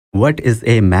What is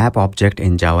a map object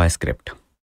in JavaScript?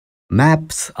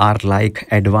 Maps are like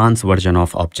advanced version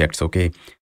of objects, okay?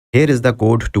 Here is the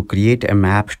code to create a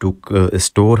map to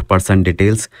store person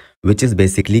details, which is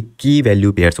basically key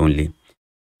value pairs only.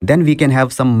 Then we can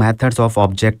have some methods of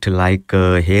object like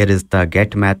here is the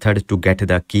get method to get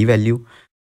the key value.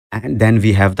 And then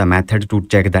we have the method to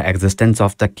check the existence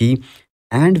of the key.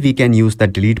 And we can use the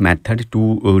delete method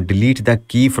to delete the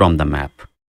key from the map.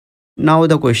 Now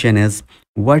the question is,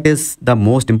 what is the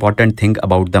most important thing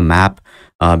about the map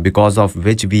because of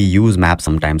which we use map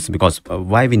sometimes? Because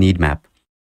why we need map?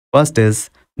 First is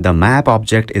the map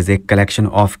object is a collection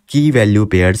of key value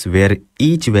pairs where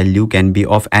each value can be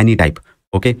of any type.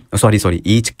 Okay, sorry,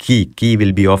 each key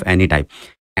will be of any type,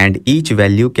 and each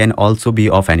value can also be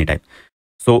of any type.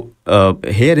 So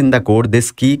here in the code,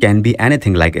 this key can be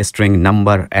anything like a string,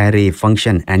 number, array,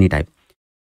 function, any type.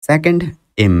 Second,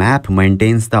 a map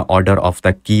maintains the order of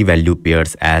the key value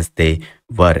pairs as they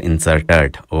were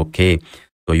inserted. Okay.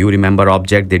 So you remember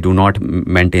object, they do not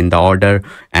maintain the order,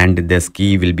 and this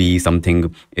key will be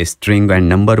something a string and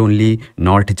number only,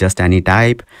 not just any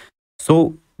type.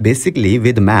 So basically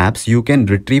with maps, you can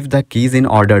retrieve the keys in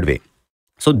ordered way.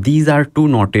 So these are two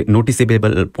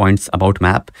noticeable points about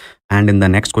map. And in the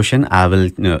next question, I will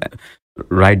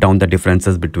write down the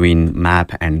differences between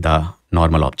map and the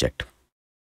normal object.